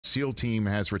SEAL Team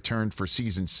has returned for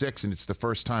season 6, and it's the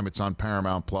first time it's on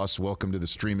Paramount Plus. Welcome to the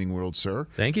streaming world, sir.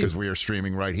 Thank you. Because we are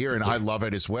streaming right here, and I love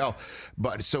it as well.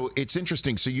 But so it's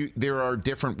interesting. So there are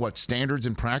different standards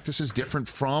and practices different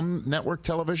from network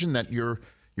television that you're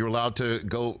allowed to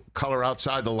go color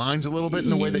outside the lines a little bit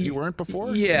in a way that you weren't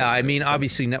before? Yeah, I mean,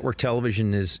 obviously, network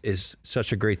television is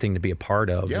such a great thing to be a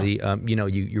part of. Yeah.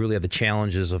 You really have the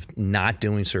challenges of not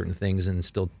doing certain things and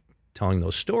still telling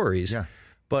those stories. Yeah.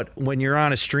 But when you're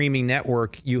on a streaming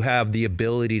network, you have the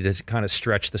ability to kind of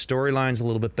stretch the storylines a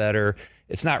little bit better.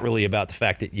 It's not really about the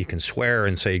fact that you can swear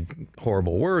and say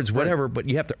horrible words, whatever, but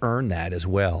you have to earn that as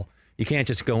well. You can't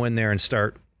just go in there and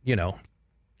start,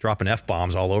 dropping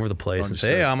F-bombs all over the place and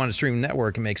say, hey, I'm on a streaming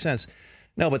network. It makes sense.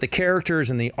 No, but the characters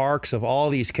and the arcs of all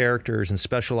these characters and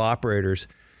special operators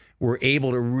were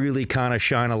able to really kind of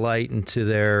shine a light into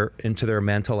their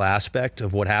mental aspect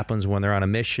of what happens when they're on a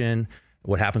mission,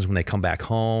 what happens when they come back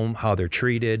home, how they're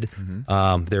treated,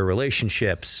 their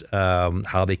relationships,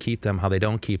 how they keep them, how they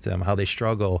don't keep them, how they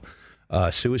struggle,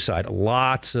 suicide,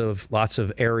 lots of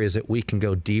areas that we can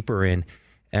go deeper in.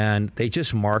 And they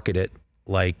just market it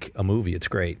like a movie. It's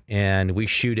great. And we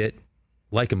shoot it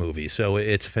like a movie. So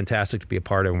it's fantastic to be a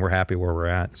part of, and we're happy where we're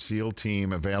at. SEAL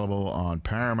Team available on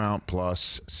Paramount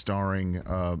Plus, starring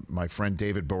my friend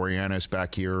David Boreanaz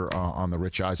back here on the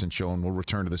Rich Eisen Show, and we'll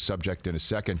return to the subject in a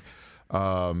second.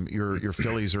 Your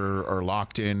Phillies are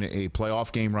locked in a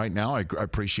playoff game right now. I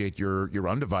appreciate your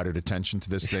undivided attention to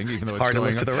this thing, even though it's hard to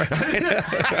going look to the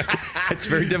right. It's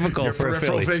very difficult your for a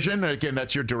peripheral Philly. vision. Again,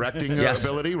 that's your directing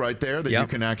ability right there, that you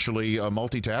can actually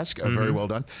multitask. Very well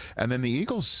done. And then the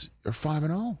Eagles are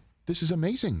 5-0. This is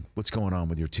amazing. What's going on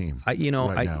with your team?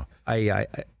 Now?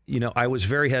 I was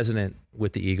very hesitant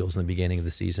with the Eagles in the beginning of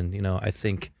the season. I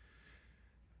think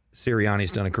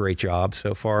Sirianni's done a great job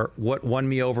so far. What won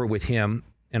me over with him,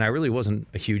 and I really wasn't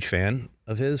a huge fan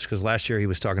of his, because last year he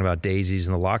was talking about daisies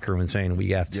in the locker room and saying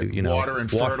we have to, water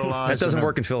and fertilize. That doesn't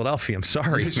work in Philadelphia. I'm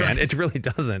sorry, man. It really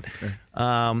doesn't.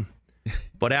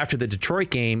 But after the Detroit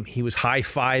game, he was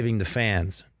high-fiving the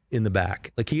fans in the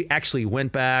back. Like, he actually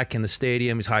went back in the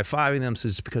stadium. He's high-fiving them.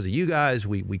 Says, it's because of you guys.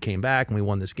 We came back and we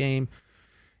won this game.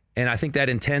 And I think that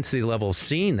intensity level of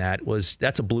seeing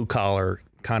that's a blue-collar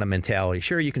kind of mentality.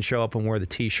 Sure, you can show up and wear the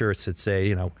T-shirts that say,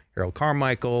 Harold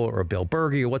Carmichael or a Bill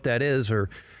Berge or what that is,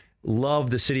 or love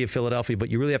the city of Philadelphia,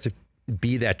 but you really have to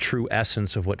be that true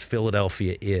essence of what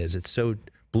Philadelphia is. It's so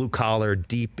blue-collar,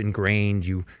 deep ingrained.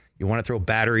 You want to throw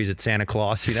batteries at Santa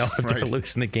Claus, if they're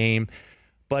loose in the game.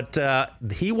 But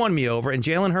he won me over, and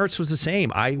Jalen Hurts was the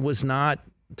same. I was not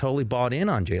totally bought in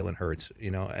on Jalen Hurts.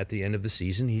 At the end of the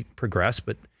season, he progressed,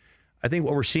 but I think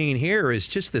what we're seeing here is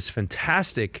just this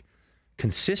fantastic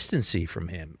consistency from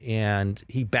him, and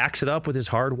he backs it up with his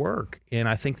hard work. And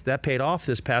I think that paid off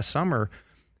this past summer.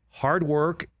 Hard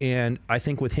work, and I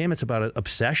think with him it's about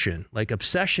obsession. Like,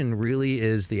 obsession really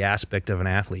is the aspect of an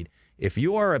athlete. If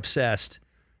you are obsessed,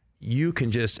 you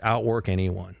can just outwork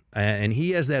anyone. And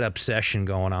he has that obsession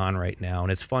going on right now,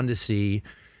 and it's fun to see.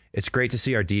 It's great to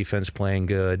see our defense playing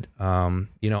good. I'm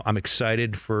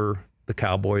excited for the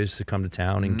Cowboys to come to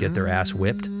town and get their ass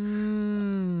whipped.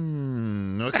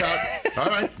 Look out. All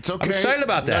right, it's okay. I'm excited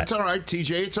about that. That's all right,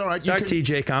 TJ. It's all right. Sorry,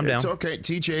 TJ, calm down. It's okay,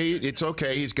 TJ. It's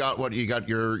okay. He's got you got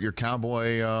your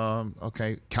Cowboy.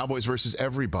 Okay, Cowboys versus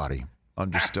everybody.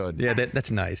 Understood. Yeah,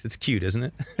 that's nice. It's cute, isn't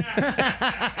it?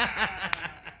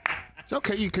 It's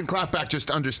okay. You can clap back.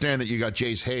 Just understand that you got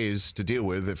Jace Hayes to deal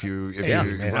with if you.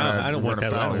 I don't want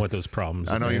that. I don't want those problems.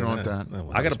 I know you don't want that.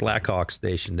 I got a Blackhawk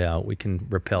stationed out. We can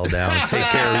rappel down and take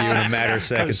care of you in a matter of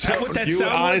seconds.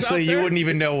 You wouldn't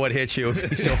even know what hit you. It would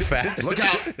be so fast. Look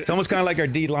out! It's almost kind of like our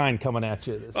D line coming at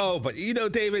you. But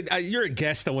David, you're a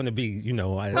guest. I want to be.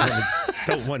 I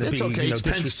don't want to be. It's okay. It's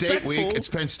Penn State disrespectful. week. It's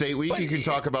Penn State week. You can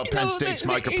talk about Penn State's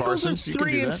Micah Parsons. You can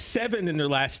do that. 3-7 in their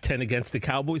last 10 against the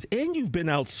Cowboys, and you've been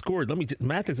outscored.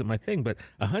 Math isn't my thing, but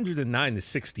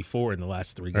 109-64 in the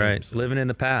last 3 games. Right, living in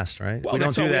the past, right? Well, we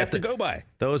that's don't do all that. We have to go by.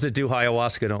 Those that do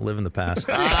ayahuasca don't live in the past.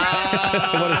 What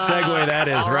a segue that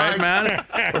is, right, man?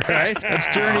 Right? Let's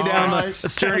journey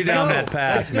down that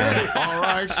path, man. All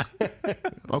right.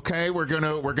 Okay, we're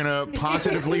gonna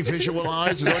positively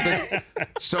visualize.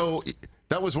 So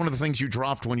that was one of the things you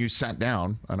dropped when you sat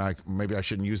down, and maybe I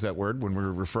shouldn't use that word when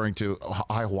we're referring to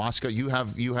ayahuasca. You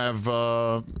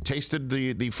have tasted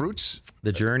the fruits.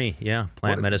 The journey, yeah.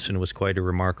 Plant medicine was quite a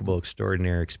remarkable,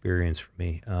 extraordinary experience for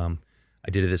me. I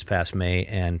did it this past May,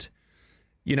 and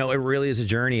it really is a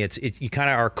journey. You kind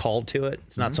of are called to it.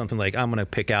 It's not something like I'm going to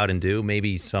pick out and do.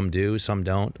 Maybe some do, some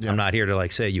don't. Yeah. I'm not here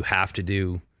to say you have to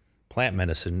do plant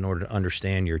medicine in order to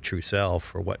understand your true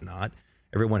self or whatnot.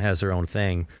 Everyone has their own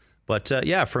thing. But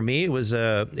yeah, for me, it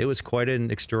was quite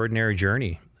an extraordinary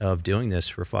journey of doing this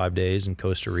for 5 days in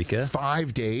Costa Rica.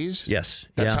 5 days? Yes.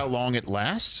 That's how long it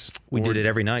lasts? We did it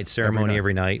every night, ceremony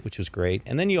every night, which was great.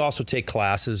 And then you also take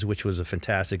classes, which was a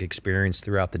fantastic experience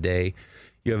throughout the day.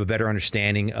 You have a better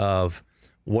understanding of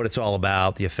what it's all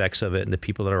about, the effects of it, and the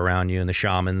people that are around you. And the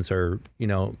shamans are,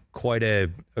 quite a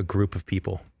group of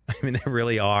people. I mean, they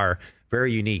really are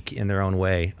very unique in their own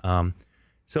way.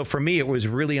 So for me, it was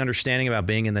really understanding about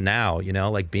being in the now,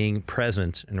 like being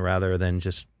present, and rather than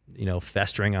just,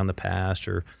 festering on the past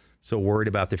or so worried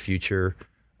about the future.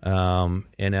 And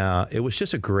it was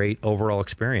just a great overall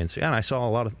experience. Yeah, and I saw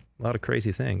a lot of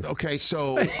crazy things. Okay,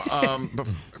 so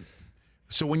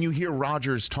so when you hear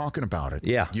Rodgers talking about it,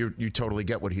 yeah, you totally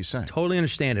get what he's saying. Totally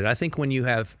understand it. I think when you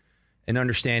have an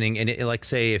understanding, and like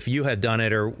say if you had done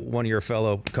it or one of your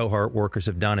fellow cohort workers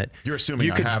have done it, you're assuming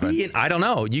I haven't. I don't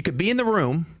know. You could be in the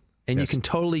room and you can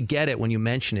totally get it when you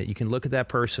mention it. You can look at that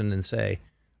person and say,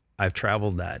 I've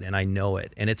traveled that and I know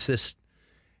it. And it's this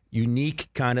unique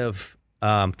kind of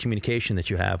communication that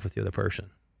you have with the other person.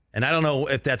 And I don't know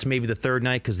if that's maybe the third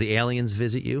night because the aliens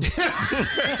visit you.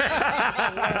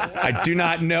 I do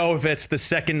not know if it's the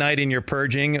second night in your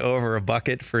purging over a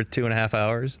bucket for 2.5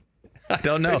 hours. I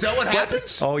don't know. Is that what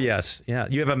happens? Oh, yes. Yeah.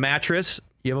 You have a mattress,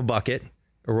 you have a bucket,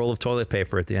 a roll of toilet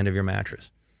paper at the end of your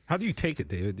mattress. How do you take it,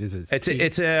 David? Is it?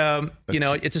 It's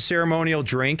a ceremonial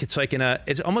drink. It's like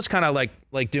it's almost kind of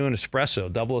like doing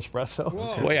espresso, double espresso.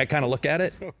 That's the way I kind of look at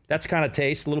it. That's kind of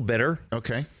taste, a little bitter.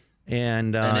 Okay.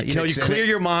 And you clear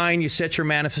your mind, you set your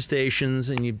manifestations,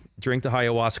 and you drink the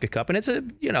ayahuasca cup. And it's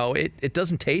it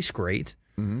doesn't taste great,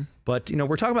 but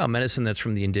we're talking about medicine that's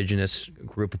from the indigenous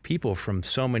group of people from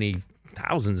so many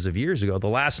thousands of years ago. The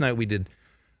last night we did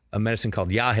a medicine called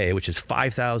yahe, which is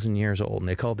 5,000 years old, and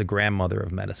they call it the grandmother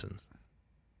of medicines.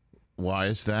 Why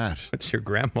is that? It's your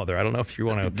grandmother. I don't know if you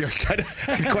want to.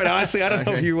 Quite honestly, I don't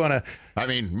know if you want to. I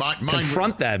mean,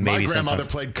 confront that. Maybe my grandmother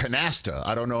sometimes. Played canasta.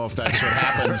 I don't know if that's what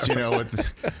happens.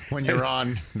 When you're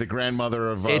on the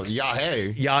grandmother of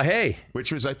yahe. Yahe,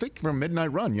 which was I think from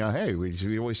Midnight Run. Yahe.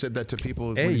 We always said that to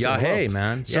people. Hey, yahe,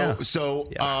 man.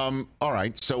 All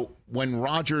right. So when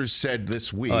Rodgers said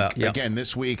this week, again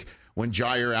this week. When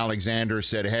Jair Alexander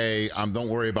said, hey, don't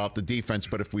worry about the defense,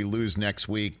 but if we lose next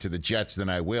week to the Jets, then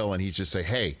I will. And he's just say,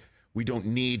 hey, we don't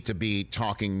need to be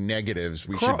talking negatives.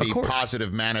 We should be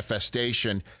positive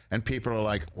manifestation. And people are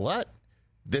like, what?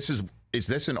 Is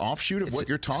this an offshoot of what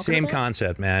you're talking about? Same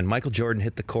concept, man. Michael Jordan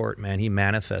hit the court, man. He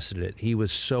manifested it. He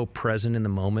was so present in the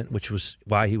moment, which was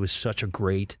why he was such a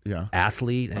great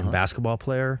athlete and basketball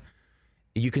player.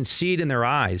 You can see it in their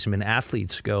eyes. I mean, some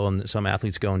athletes go and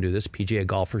do this. PGA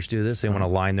golfers do this. They want to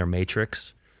line their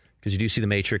matrix because you do see the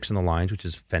matrix in the lines, which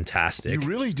is fantastic. You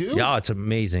really do? Yeah, it's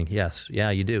amazing. Yes.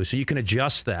 Yeah, you do. So you can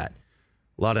adjust that.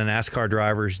 A lot of NASCAR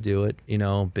drivers do it.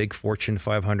 Big Fortune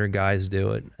 500 guys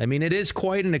do it. I mean, it is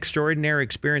quite an extraordinary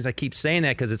experience. I keep saying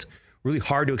that because it's really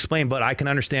hard to explain, but I can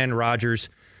understand Rodgers'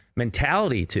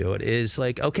 mentality to it is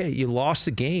like, okay, you lost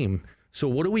the game. So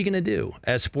what are we going to do?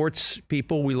 As sports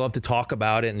people, we love to talk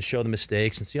about it and show the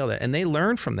mistakes and see all that. And they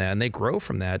learn from that and they grow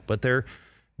from that. But they're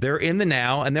in the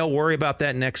now and they'll worry about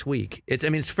that next week.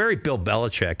 It's very Bill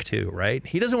Belichick too, right?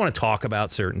 He doesn't want to talk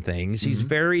about certain things. He's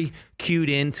very cued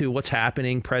into what's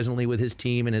happening presently with his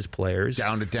team and his players.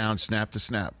 Down to down, snap to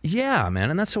snap. Yeah, man.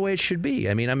 And that's the way it should be.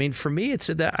 I mean, for me, it's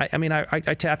that.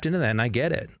 I tapped into that and I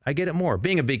get it. I get it more.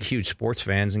 Being a big, huge sports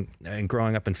fan and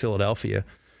growing up in Philadelphia,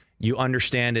 you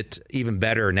understand it even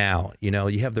better now.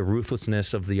 You have the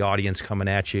ruthlessness of the audience coming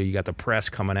at you. You got the press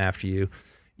coming after you,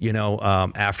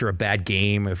 after a bad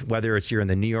game, whether you're in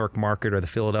the New York market or the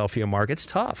Philadelphia market, it's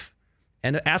tough.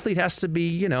 And an athlete has to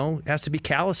be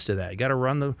callous to that. You got to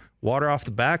run the water off the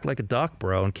back like a duck,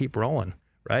 bro, and keep rolling,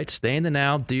 right? Stay in the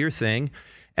now, do your thing.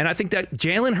 And I think that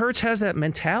Jalen Hurts has that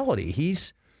mentality.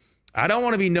 I don't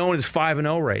want to be known as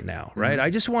 5-0 right now, right? I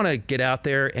just want to get out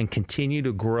there and continue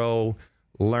to grow,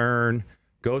 learn,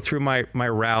 go through my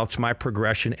routes, my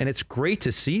progression. And it's great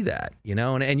to see that,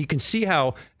 and you can see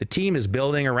how the team is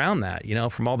building around that,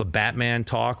 from all the Batman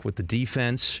talk with the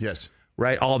defense. Yes.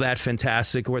 Right. All that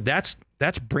fantastic work. That's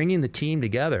bringing the team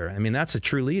together. I mean, that's a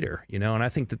true leader, and I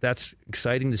think that's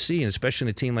exciting to see. And especially in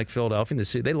a team like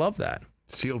Philadelphia, they love that.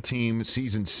 SEAL Team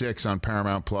Season 6 on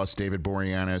Paramount Plus. David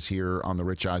Boreanaz here on the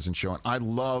Rich Eisen Show. And I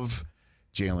love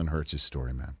Jalen Hurts'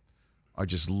 story, man. I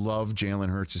just love Jalen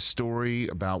Hurts' story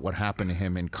about what happened to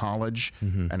him in college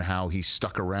and how he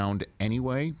stuck around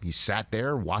anyway. He sat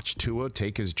there, watched Tua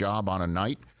take his job on a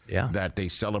night that they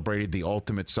celebrated the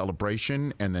ultimate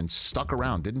celebration and then stuck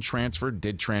around. Did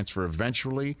transfer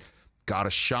eventually, got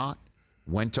a shot,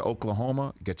 went to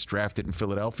Oklahoma, gets drafted in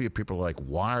Philadelphia. People are like,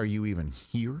 why are you even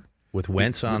here? With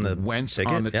Wentz on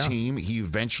the team, he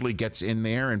eventually gets in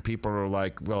there, and people are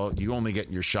like, well, you only get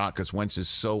your shot because Wentz is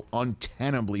so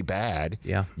untenably bad.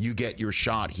 Yeah. You get your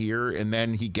shot here, and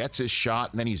then he gets his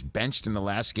shot, and then he's benched in the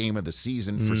last game of the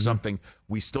season for something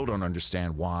we still don't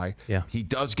understand why. Yeah. He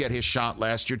does get his shot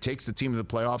last year, takes the team to the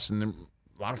playoffs, and then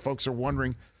a lot of folks are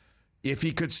wondering if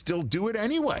he could still do it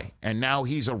anyway. And now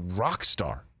he's a rock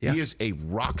star. Yeah. He is a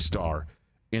rock star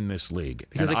in this league.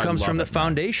 Because and it comes from the man.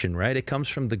 foundation, right? It comes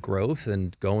from the growth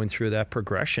and going through that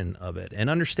progression of it and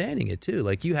understanding it too.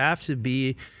 Like you have to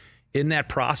be in that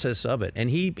process of it. And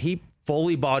he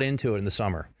fully bought into it in the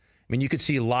summer. I mean, you could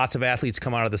see lots of athletes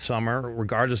come out of the summer,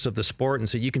 regardless of the sport. And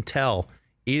so you can tell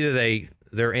either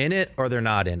they're in it or they're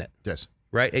not in it. Yes.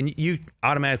 Right. And you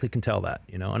automatically can tell that,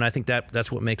 and I think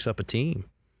that's what makes up a team.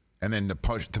 And then to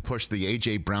push the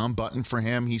A.J. Brown button for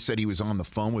him, he said he was on the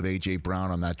phone with A.J. Brown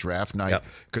on that draft night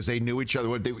because they knew each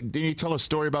other. Didn't he tell a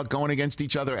story about going against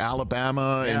each other,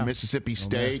 Alabama and Mississippi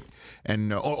State?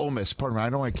 And Ole Miss, pardon me, I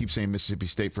don't want to keep saying Mississippi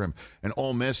State for him. And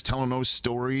Ole Miss telling those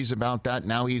stories about that.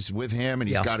 Now he's with him, and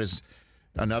he's got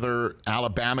another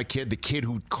Alabama kid, the kid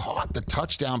who caught the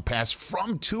touchdown pass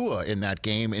from Tua in that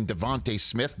game, in Devontae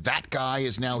Smith. That guy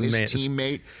is now his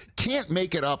teammate. Can't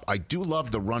make it up. I do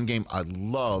love the run game. I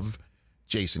love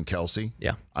Jason Kelce.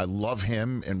 Yeah. I love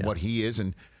him and what he is.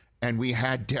 And we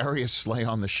had Darius Slay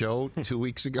on the show 2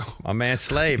 weeks ago. My man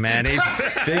Slay, man.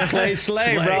 Big play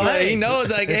Slay, bro. He knows,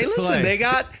 like, hey, listen, they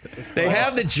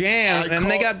have the jam and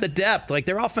they got the depth. Like,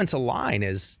 their offensive line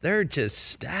they're just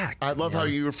stacked. I love how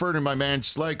you refer to my man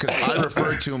Slay, because I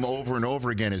referred to him over and over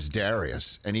again as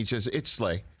Darius. And it's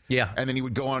Slay. Yeah. And then he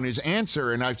would go on his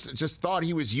answer, and I just thought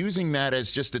he was using that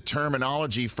as just a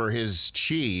terminology for his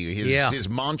chi, his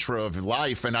mantra of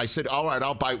life. And I said, all right,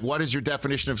 I'll bite. What is your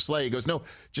definition of Slay? He goes, no,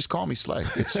 just call me Slay.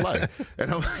 It's Slay.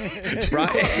 And I'm Rich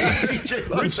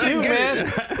too,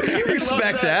 man. You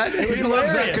respect that. He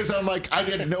loves that because I'm like, I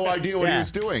had no idea what he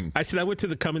was doing. I said, I went to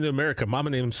the Coming to America. Mama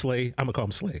named him Slay. I'm going to call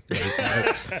him Slay.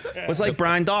 It's like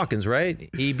Brian Dawkins, right?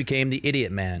 He became the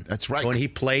idiot man. That's right. When he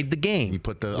played the game. He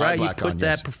put the right. eye You put on,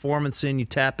 that performance in. You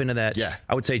tap into that. Yeah.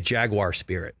 I would say Jaguar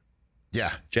spirit.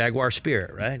 Yeah. Jaguar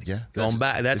spirit, right? Yeah. Going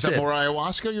back. That's is that it. more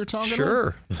ayahuasca you're talking about?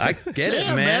 Sure. I get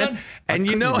it, man. And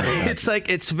it's like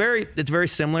it's very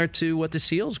similar to what the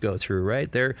SEALs go through, right?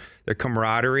 Their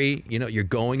camaraderie, you're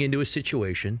going into a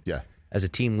situation. Yeah. As a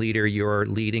team leader, you're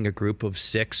leading a group of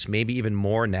 6, maybe even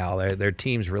more now. Their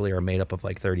teams really are made up of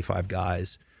like 35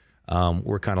 guys.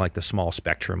 We're kind of like the small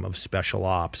spectrum of special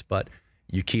ops, but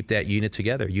you keep that unit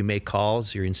together. You make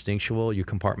calls, you're instinctual, you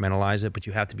compartmentalize it, but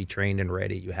you have to be trained and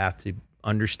ready. You have to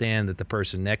understand that the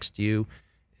person next to you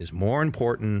is more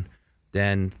important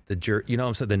than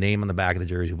the name on the back of the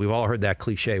jersey. We've all heard that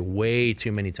cliche way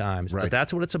too many times, right. But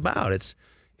that's what it's about.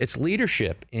 It's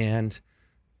leadership, and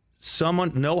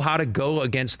someone know how to go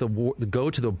against the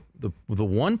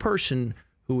one person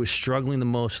who is struggling the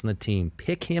most on the team.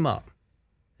 Pick him up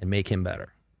and make him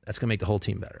better. That's going to make the whole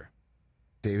team better.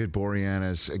 David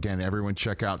Boreanaz. Again, everyone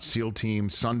check out SEAL Team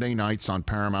Sunday nights on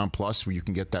Paramount Plus, where you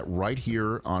can get that right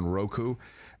here on Roku,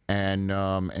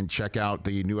 and check out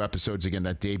the new episodes again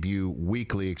that debut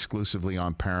weekly exclusively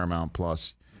on Paramount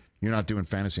Plus. You're not doing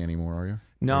fantasy anymore, are you?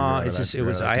 No,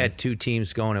 I had 2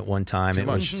 teams going at one time. It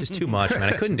was just too much, man.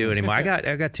 I couldn't do it anymore. I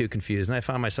got too confused, and I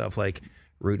found myself like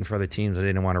rooting for other teams I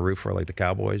didn't want to root for, like the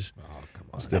Cowboys. Oh, come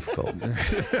on. It's difficult.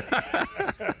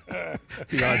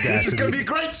 This is going to be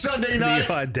great Sunday night.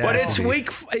 But it's week,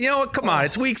 come on,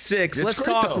 it's week 6. Let's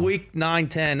talk week 9,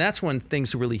 10. That's when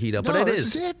things really heat up. No, but this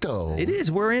is it, though. It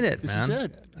is. We're in it, man. This is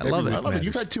it. I love it. I love it.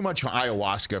 You've had too much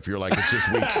ayahuasca if you're like, it's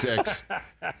just week 6.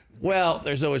 Well,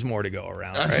 there's always more to go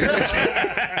around.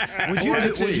 Right?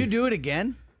 Would you do it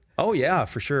again? Oh, yeah,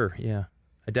 for sure. Yeah,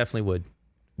 I definitely would.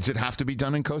 Does it have to be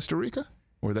done in Costa Rica?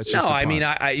 Or that's no, just I mean,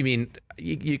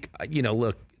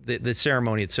 look, the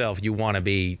ceremony itself, you want to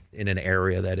be in an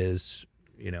area that is,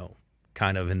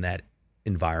 kind of in that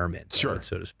environment, sure,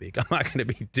 so to speak. I'm not going to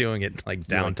be doing it like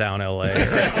downtown LA.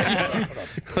 Right?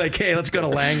 Like, hey, let's go to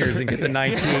Langer's and get the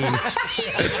 19.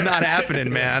 It's not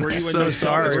happening, man. I'm so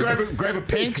sorry. Let's grab a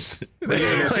Pink's.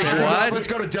 What? Let's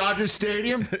go to Dodger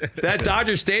Stadium. That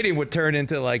Dodger Stadium would turn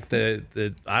into like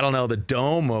the I don't know, the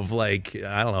dome of like,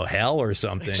 I don't know, hell or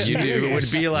something. It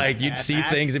would be like you'd see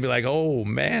things and be like, oh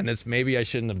man, maybe I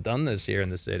shouldn't have done this here in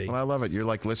the city. Well, I love it. You're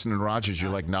like listening to Rodgers.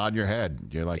 You're like nodding your head.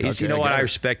 You're like, okay, you know what? I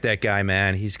respect that guy,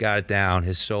 man. He's got it down.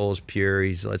 His soul is pure.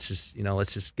 Let's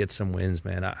just get some wins,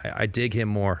 man. I dig him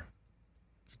more.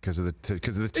 Because of the tea.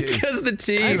 Because of the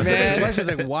tea, I have man. some questions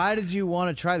like, why did you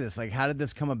want to try this? Like, how did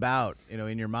this come about?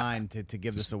 In your mind to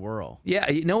give this a whirl. Yeah,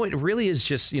 it really is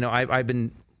just I've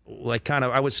been like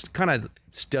I was kind of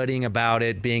studying about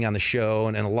it, being on the show,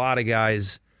 and a lot of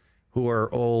guys who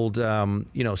are old,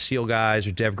 SEAL guys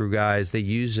or DevGru guys, they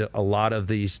use a lot of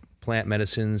these plant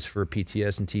medicines for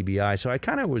PTS and TBI. So I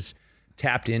kind of was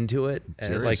tapped into it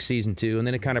at like season 2, and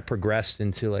then it kind of progressed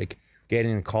into like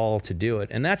getting the call to do it.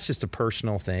 And that's just a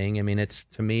personal thing. I mean,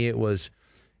 to me, it was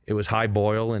high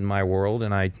boil in my world,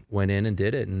 and I went in and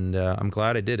did it, and I'm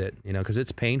glad I did it, because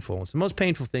it's painful. It's the most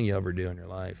painful thing you ever do in your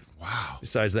life. Wow.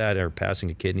 Besides that, or passing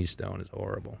a kidney stone is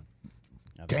horrible.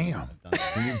 Damn.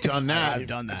 You've done that. I've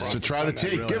done that. So try the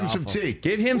tea. Really Give him some awful. tea.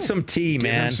 Give him some tea,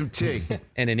 man. Give him some tea.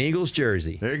 And an Eagles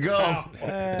jersey. There you go.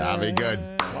 That'll be good.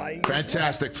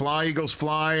 Fantastic. Fly, Eagles,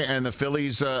 fly. And the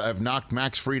Phillies have knocked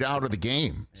Max Fried out of the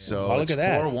game. So look it's at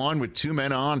that. 4-1 with 2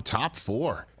 men on, top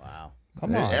 4. Wow.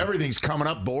 Come on. Everything's coming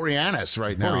up Boreanaz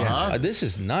right now, huh? This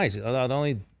is nice. The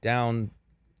only down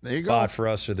There you go. spot for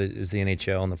us is the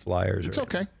NHL and the Flyers. It's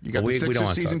okay. You got the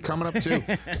Sixers season coming up, too.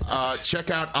 Check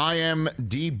out I am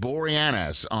D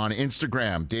Boreanaz on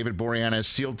Instagram. David Boreanaz,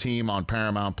 SEAL Team on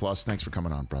Paramount Plus. Thanks for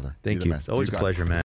coming on, brother. Thank you. It's always a pleasure, man.